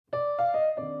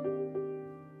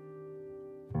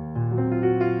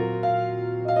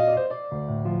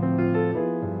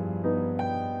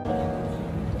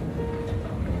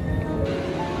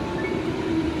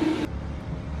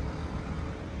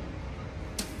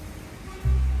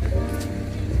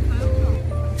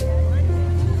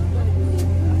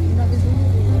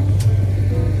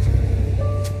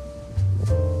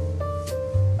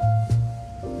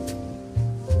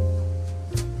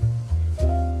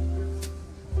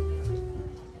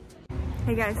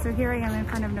Hey guys, so here I am in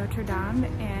front of Notre Dame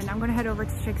and I'm gonna head over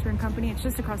to Shakespeare and Company. It's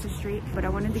just across the street, but I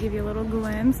wanted to give you a little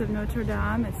glimpse of Notre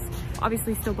Dame. It's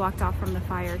obviously still blocked off from the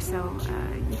fire, so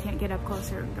you can't get up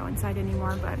close or go inside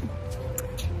anymore, but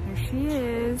there she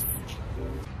is.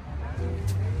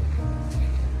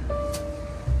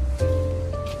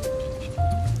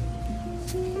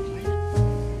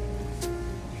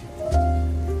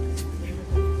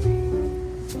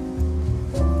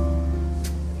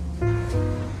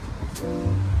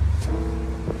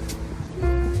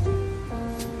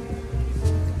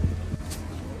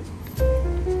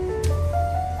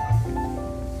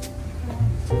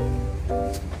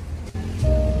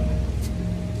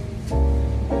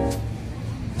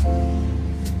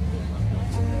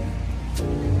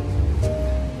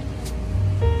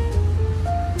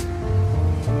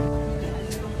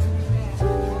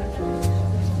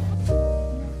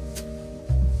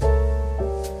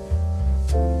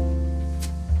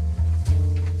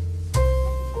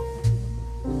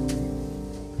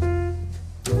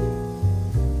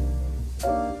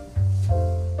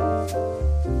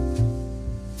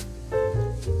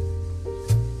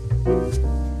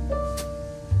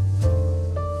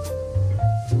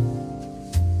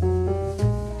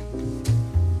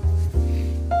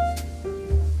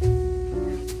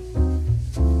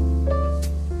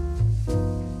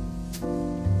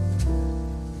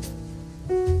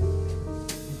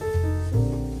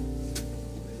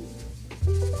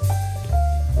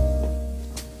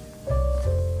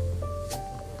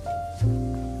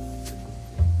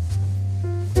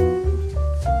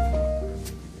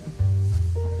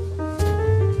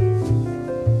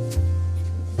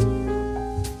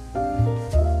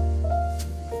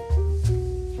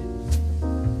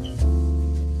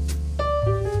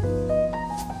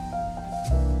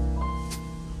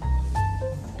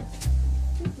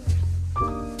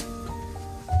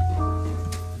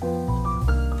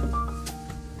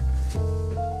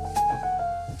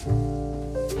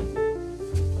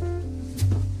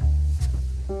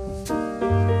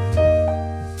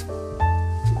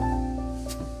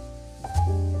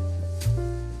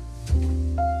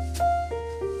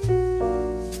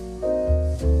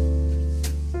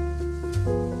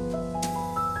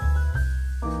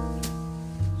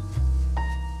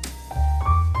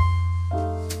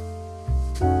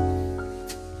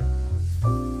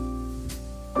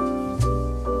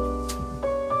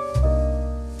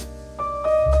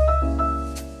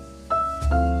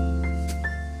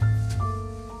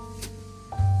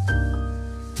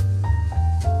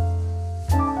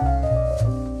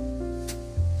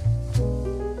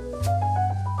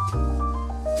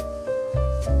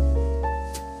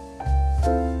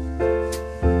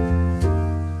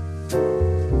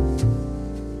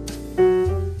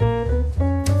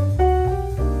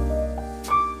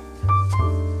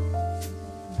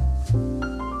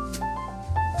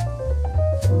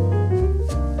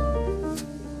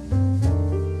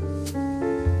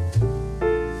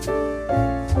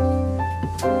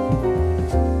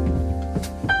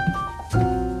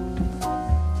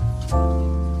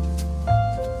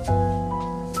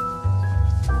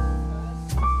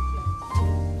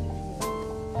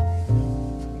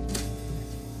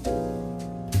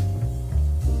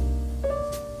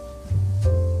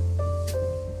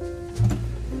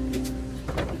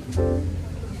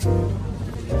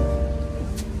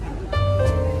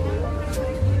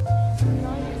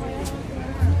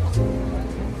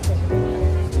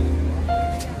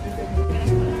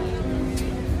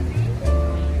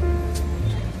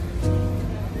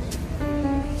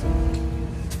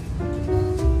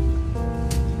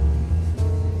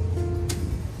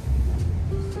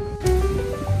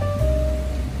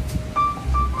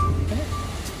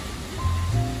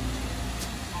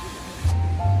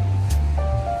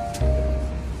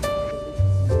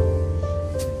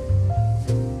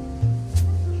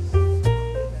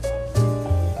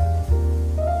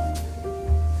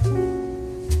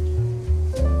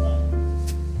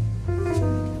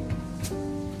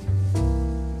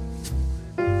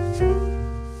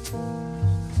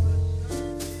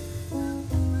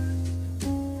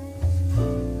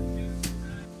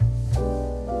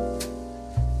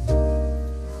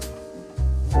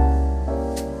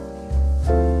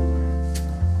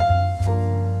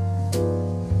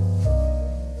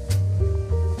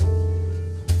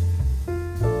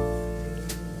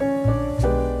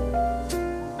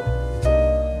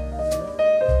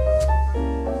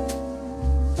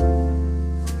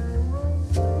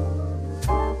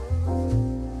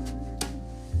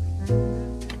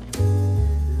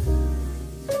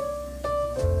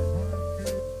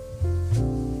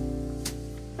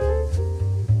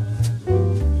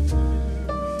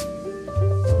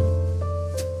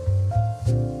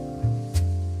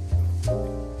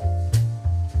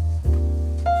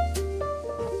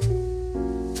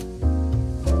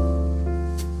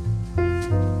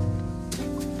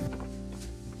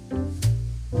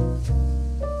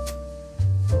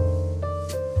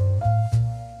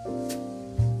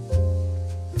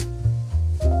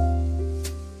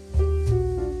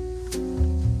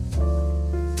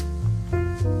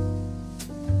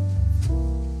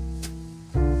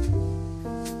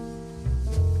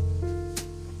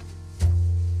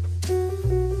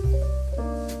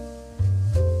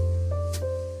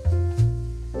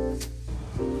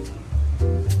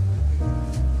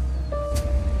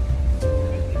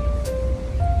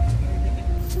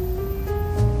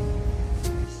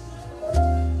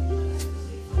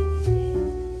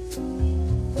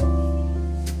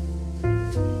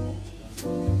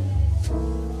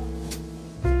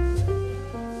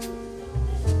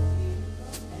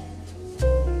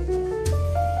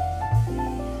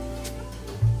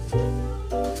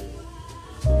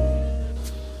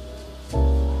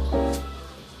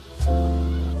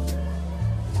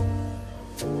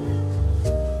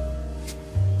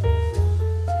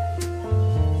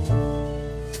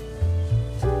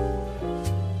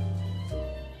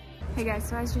 Hey guys,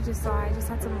 so as you just saw, I just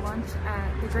had some lunch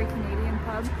at the Great Canadian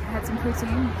Pub. I had some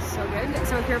poutine, so good.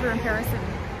 So if you're ever in Paris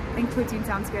and think poutine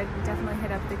sounds good, definitely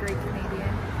hit up the Great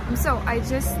Canadian. So I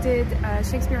just did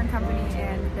Shakespeare and Company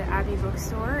and the Abbey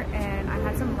Bookstore, and I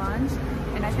had some lunch.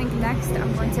 And I think next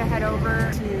I'm going to head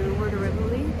over to Rue de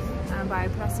Rivoli by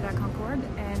Place de la Concorde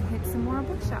and hit some more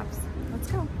bookshops.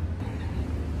 Let's go.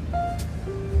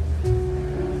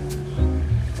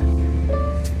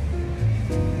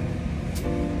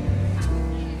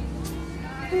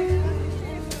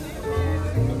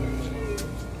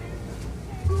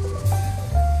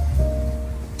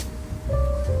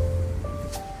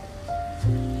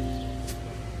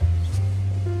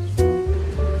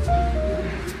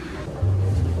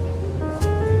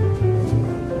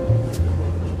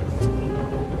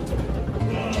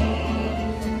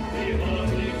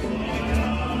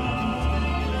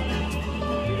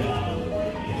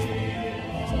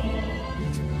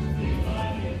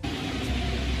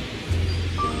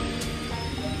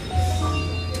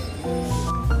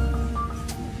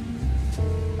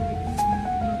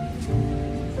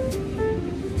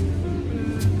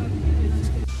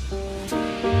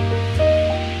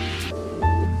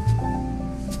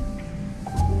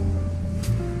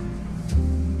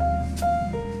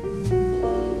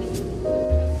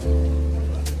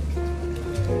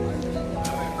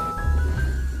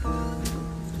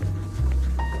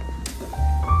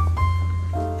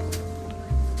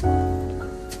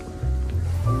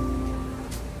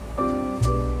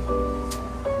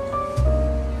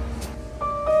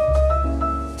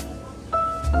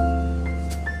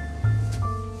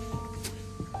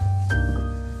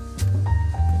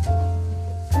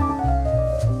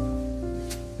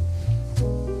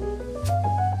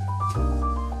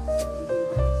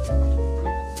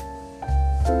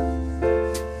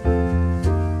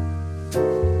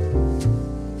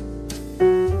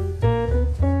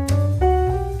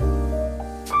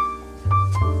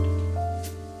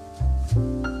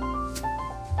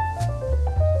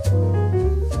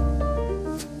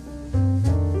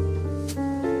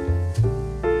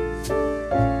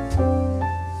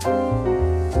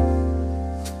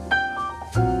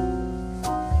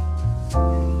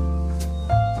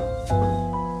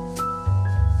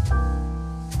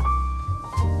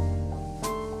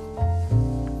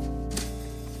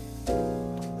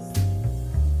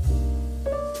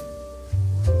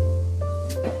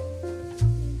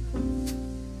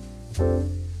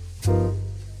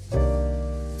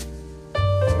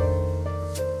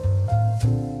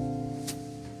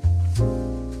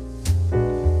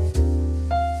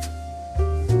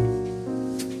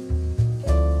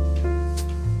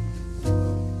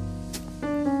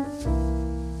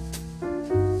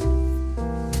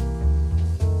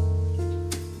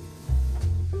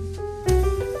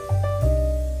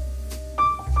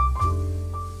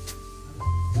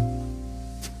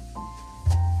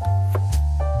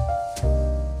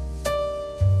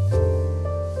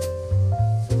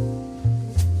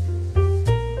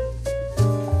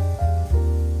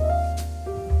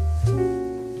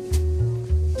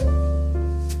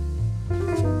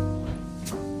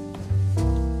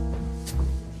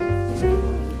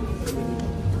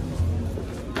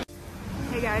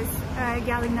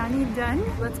 Galignani done.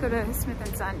 Let's go to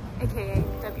Smith & Son, aka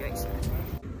WH Smith.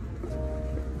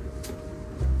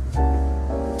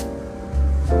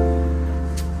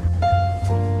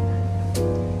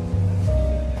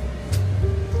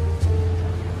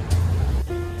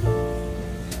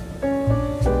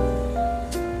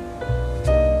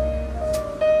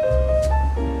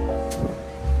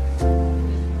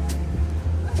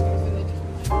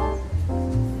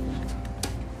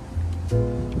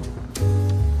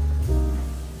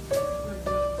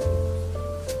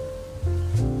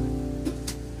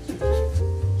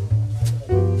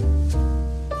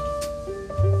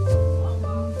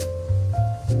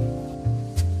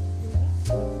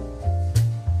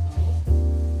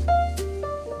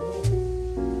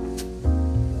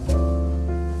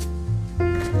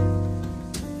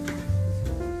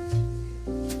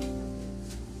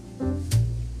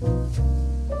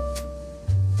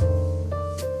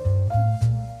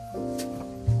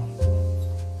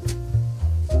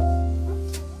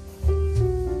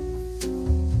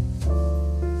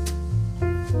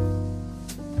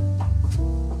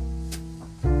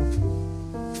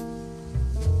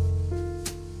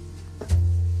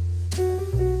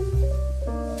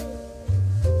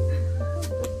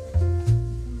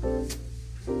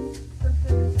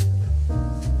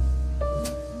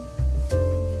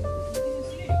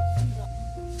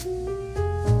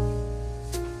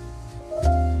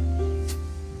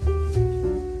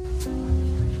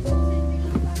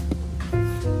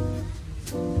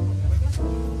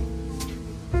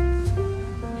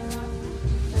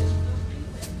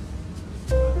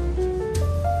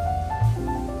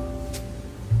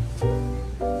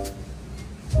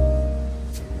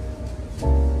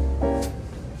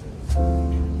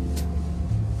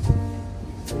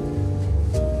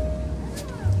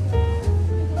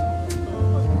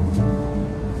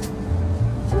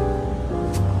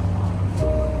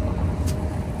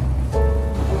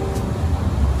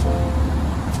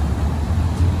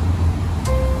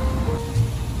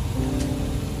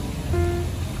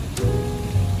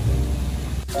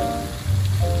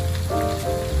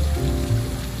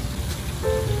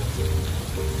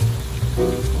 Hey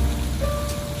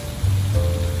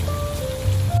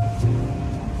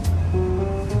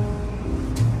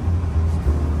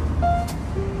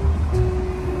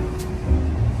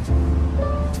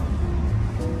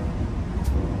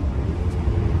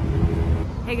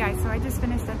guys, so I just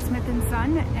finished at Smith &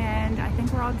 Son and I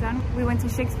think we're all done. We went to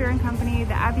Shakespeare and Company,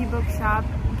 the Abbey Bookshop,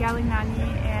 Galignani,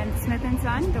 and Smith &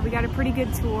 Son. So we got a pretty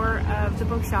good tour of the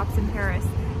bookshops in Paris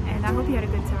and I hope you had a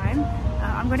good time.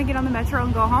 I'm going to get on the metro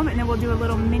and go home and then we'll do a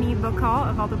little mini book haul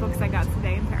of all the books I got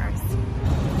today in Paris.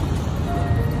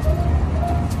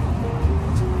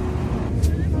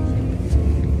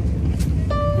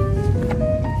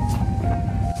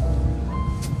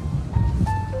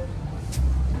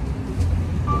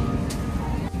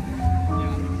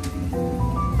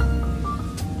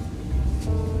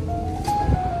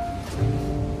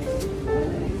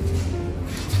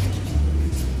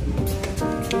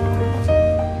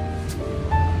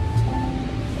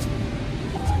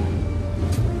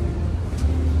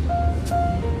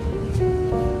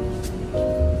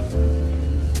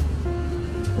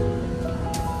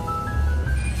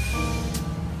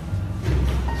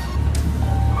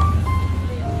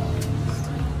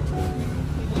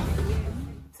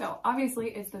 Obviously,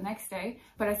 it's the next day,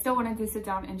 but I still wanted to sit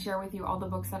down and share with you all the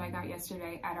books that I got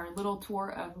yesterday at our little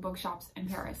tour of bookshops in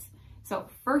Paris. So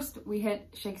first we hit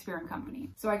Shakespeare and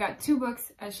Company. So I got 2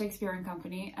 books at Shakespeare and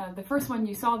Company. The first one,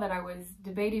 you saw that I was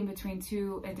debating between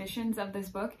 2 editions of this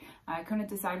book. I couldn't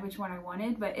decide which one I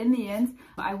wanted, but in the end,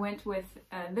 I went with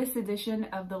this edition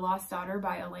of The Lost Daughter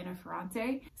by Elena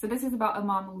Ferrante. So this is about a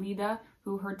mom, Lida,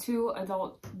 who her 2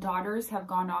 adult daughters have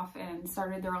gone off and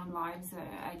started their own lives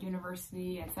at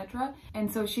university, etc.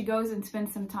 And so she goes and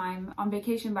spends some time on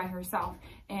vacation by herself.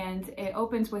 And it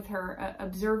opens with her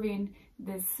observing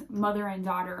this mother and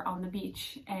daughter on the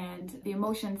beach and the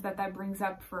emotions that that brings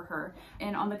up for her.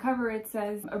 And on the cover it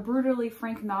says, "A brutally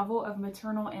frank novel of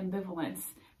maternal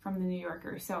ambivalence," from the New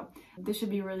Yorker. So this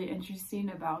should be really interesting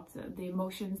about the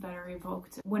emotions that are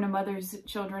evoked when a mother's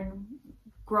children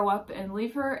grow up and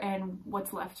leave her and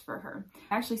what's left for her.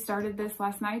 I actually started this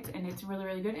last night and it's really,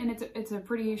 really good. And it's a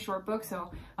pretty short book,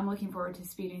 so I'm looking forward to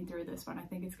speeding through this one. I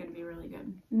think it's going to be really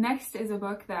good. Next is a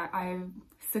book that I've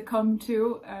succumbed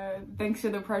to thanks to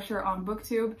the pressure on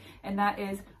BookTube, and that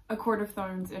is A Court of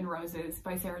Thorns and Roses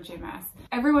by Sarah J. Maas.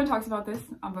 Everyone talks about this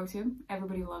on BookTube.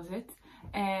 Everybody loves it.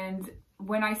 And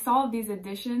when I saw these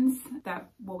editions,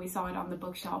 we saw it on the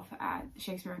bookshelf at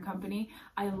Shakespeare and Company,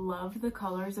 I love the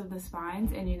colors of the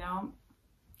spines, and you know,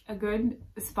 a good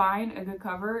spine, a good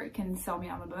cover can sell me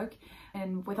on the book.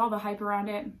 And with all the hype around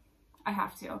it, I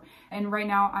have to. And right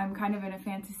now I'm kind of in a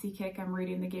fantasy kick. I'm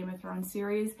reading the Game of Thrones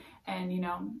series, and you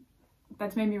know,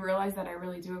 that's made me realize that I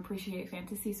really do appreciate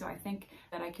fantasy, so I think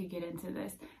that I could get into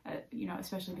this, you know,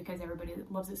 especially because everybody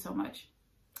loves it so much.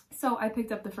 So I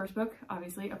picked up the first book,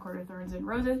 obviously, A Court of Thorns and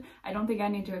Roses. I don't think I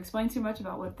need to explain too much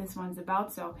about what this one's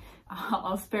about, so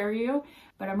I'll spare you.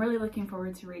 But I'm really looking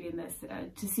forward to reading this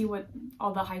to see what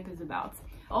all the hype is about.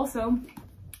 Also,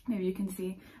 maybe you can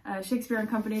see, Shakespeare and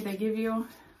Company, they give you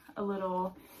a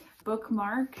little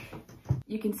bookmark.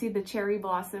 You can see the cherry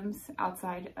blossoms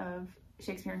outside of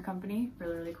Shakespeare and Company,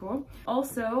 really, really cool.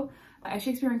 Also, at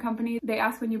Shakespeare and Company, they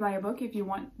ask when you buy a book if you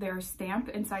want their stamp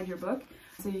inside your book.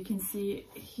 So you can see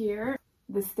here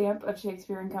the stamp of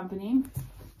Shakespeare and Company.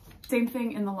 Same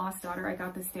thing in The Lost Daughter. I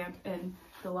got the stamp in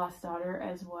The Lost Daughter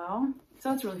as well.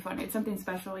 So it's really fun. It's something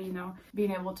special, you know, being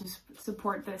able to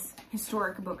support this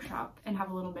historic bookshop and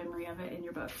have a little memory of it in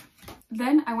your book.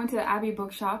 Then I went to the Abbey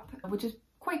Bookshop, which is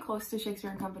quite close to Shakespeare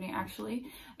and Company actually.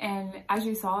 And as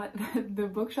you saw, the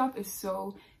bookshop is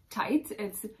so tight.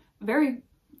 It's very,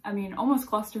 I mean, almost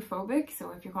claustrophobic. So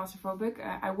if you're claustrophobic,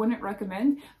 I wouldn't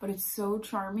recommend, but it's so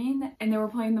charming. And they were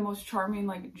playing the most charming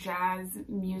like jazz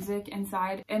music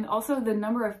inside. And also the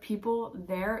number of people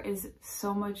there is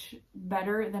so much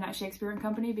better than at Shakespeare and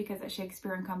Company, because at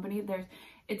Shakespeare and Company,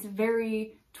 it's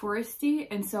very touristy,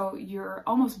 and so you're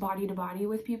almost body to body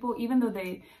with people, even though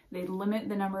they limit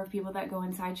the number of people that go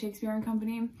inside Shakespeare and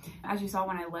Company. As you saw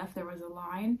when I left, there was a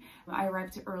line. I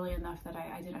arrived early enough that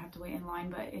I didn't have to wait in line,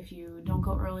 but if you don't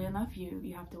go early enough,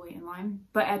 you have to wait in line.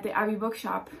 But at the Abbey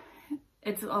Bookshop,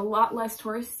 it's a lot less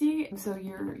touristy, so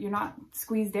you're not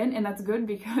squeezed in, and that's good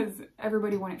because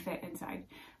everybody wouldn't fit inside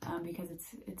because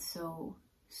it's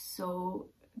so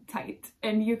tight,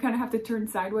 and you kind of have to turn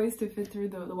sideways to fit through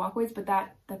the walkways, but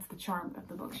that's the charm of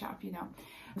the bookshop, you know.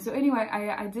 So anyway,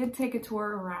 I did take a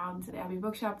tour around the Abbey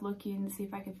Bookshop looking to see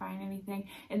if I could find anything.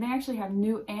 And they actually have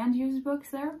new and used books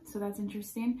there, so that's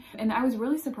interesting. And I was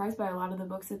really surprised by a lot of the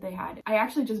books that they had. I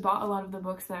actually just bought a lot of the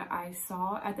books that I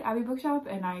saw at the Abbey Bookshop,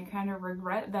 and I kind of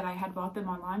regret that I had bought them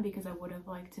online because I would have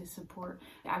liked to support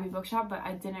the Abbey Bookshop, but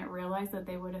I didn't realize that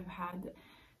they would have had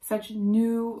such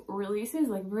new releases,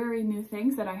 like very new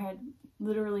things that I had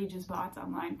literally just bought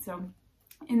online. So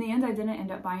in the end, I didn't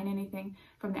end up buying anything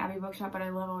from the Abbey Bookshop, but I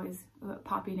love always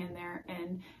popping in there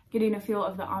and getting a feel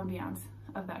of the ambiance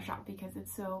of that shop because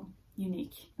it's so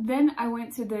unique. Then I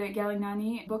went to the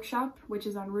Galignani bookshop, which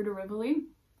is on Rue de Rivoli.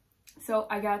 So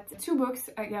I got 2 books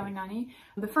at Galignani.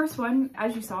 The first one,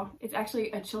 as you saw, it's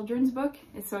actually a children's book.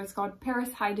 So it's called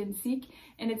Paris Hide and Seek,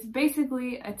 and it's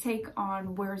basically a take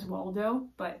on Where's Waldo,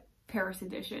 but Paris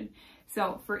edition.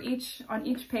 So on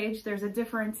each page, there's a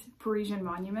different Parisian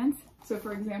monument. So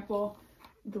for example,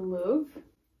 the Louvre.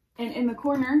 And in the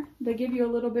corner, they give you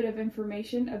a little bit of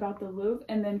information about the Louvre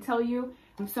and then tell you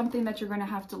something that you're going to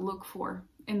have to look for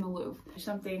in the Louvre,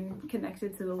 something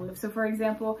connected to the Louvre. So for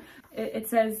example, it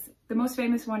says the most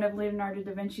famous one of Leonardo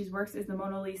da Vinci's works is the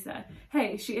Mona Lisa.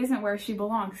 Hey, she isn't where she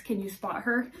belongs. Can you spot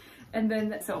her? And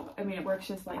then, so, I mean, it works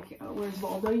just like, where's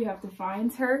Waldo? You have to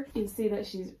find her. You see that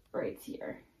she's right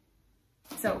here.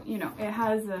 So, you know, it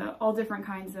has all different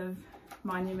kinds of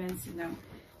monuments, you know.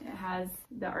 It has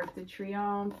the Arc de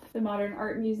Triomphe, the Modern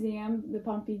Art Museum, the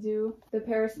Pompidou, the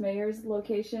Paris Mayor's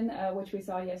location, which we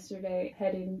saw yesterday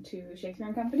heading to Shakespeare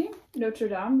and Company, Notre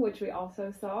Dame, which we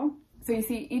also saw. So you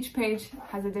see each page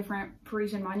has a different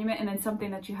Parisian monument and then something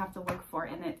that you have to look for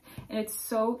in it. And it's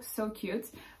so, so cute.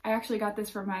 I actually got this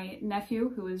for my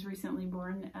nephew who was recently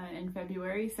born in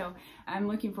February. So I'm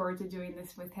looking forward to doing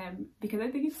this with him because I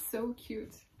think it's so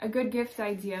cute. A good gift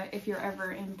idea if you're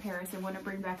ever in Paris and want to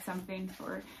bring back something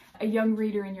for a young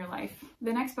reader in your life.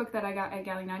 The next book that I got at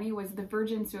Galignani was The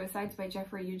Virgin Suicides by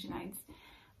Jeffrey Eugenides.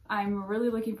 I'm really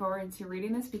looking forward to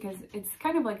reading this because it's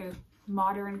kind of like a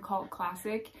modern cult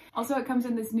classic. Also, it comes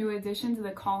in this new edition,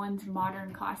 the Collins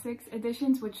Modern Classics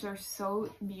editions, which are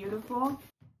so beautiful.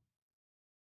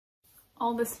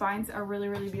 All the spines are really,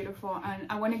 really beautiful, and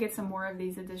I want to get some more of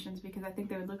these editions because I think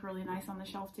they would look really nice on the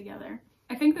shelf together.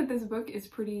 I think that this book is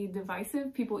pretty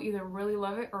divisive. People either really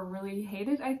love it or really hate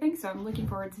it, I think, so I'm looking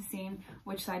forward to seeing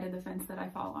which side of the fence that I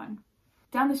fall on.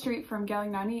 Down the street from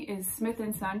Galignani is Smith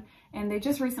 & Son, and they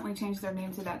just recently changed their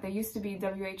name to that. They used to be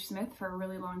W.H. Smith for a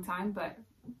really long time, but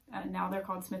now they're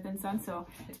called Smith & Son, so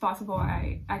it's possible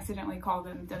I accidentally called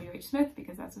them W.H. Smith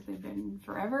because that's what they've been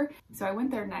forever. So I went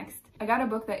there next. I got a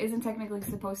book that isn't technically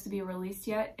supposed to be released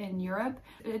yet in Europe.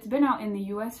 It's been out in the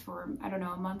US for, I don't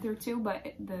know, a month or two,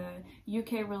 but the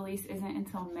UK release isn't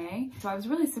until May. So I was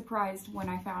really surprised when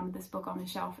I found this book on the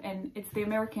shelf, and it's the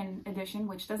American edition,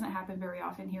 which doesn't happen very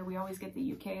often here. We always get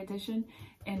the UK edition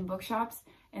in bookshops.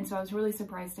 And so I was really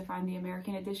surprised to find the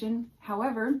American edition.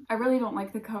 However, I really don't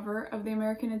like the cover of the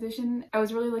American edition. I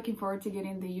was really looking forward to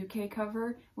getting the UK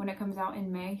cover when it comes out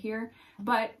in May here.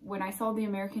 But when I saw the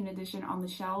American edition on the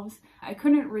shelves, I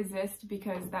couldn't resist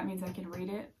because that means I can read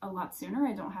it a lot sooner.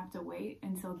 I don't have to wait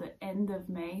until the end of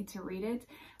May to read it.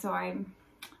 So I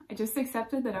just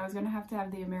accepted that I was going to have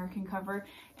the American cover,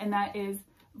 and that is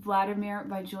Vladimir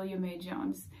by Julia May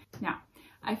Jones. Now,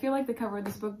 I feel like the cover of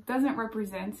this book doesn't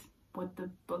represent what the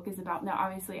book is about. Now,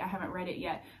 obviously, I haven't read it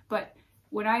yet, but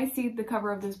when I see the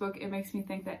cover of this book, it makes me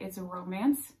think that it's a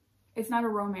romance. It's not a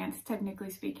romance, technically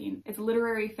speaking. It's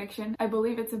literary fiction. I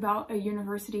believe it's about a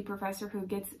university professor who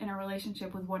gets in a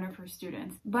relationship with one of her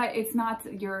students, but it's not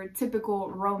your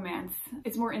typical romance.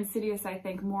 It's more insidious, I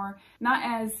think, more not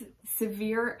as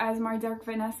severe as My Dark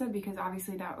Vanessa, because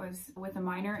obviously that was with a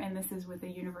minor and this is with a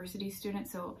university student,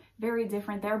 so very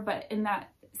different there, but in that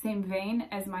same vein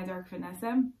as My Dark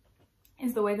Vanessa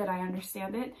is the way that I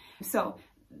understand it. So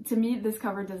to me, this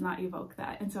cover does not evoke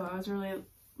that. And so I was really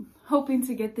hoping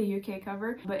to get the UK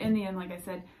cover, but in the end, like I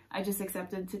said, I just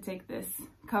accepted to take this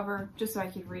cover just so I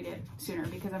could read it sooner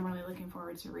because I'm really looking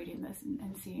forward to reading this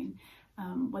and seeing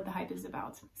what the hype is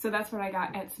about. So that's what I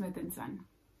got at Smith & Son.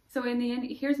 So in the end,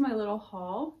 here's my little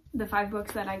haul. The 5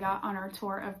 books that I got on our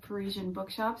tour of Parisian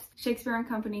bookshops: Shakespeare and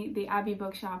Company, the Abbey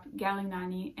Bookshop,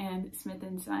 Galignani, and Smith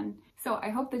 & Son. So I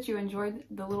hope that you enjoyed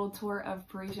the little tour of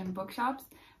Parisian bookshops,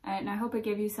 and I hope it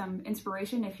gave you some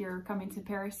inspiration if you're coming to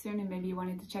Paris soon and maybe you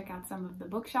wanted to check out some of the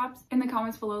bookshops. In the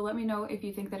comments below, let me know if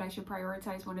you think that I should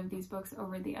prioritize one of these books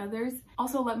over the others.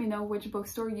 Also, let me know which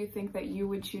bookstore you think that you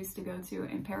would choose to go to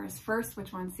in Paris first,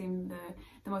 which one seemed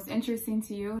the most interesting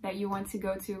to you that you want to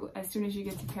go to as soon as you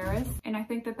get to Paris. And I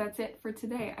think that that's it for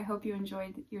today. I hope you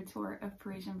enjoyed your tour of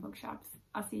Parisian bookshops.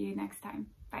 I'll see you next time.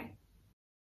 Bye.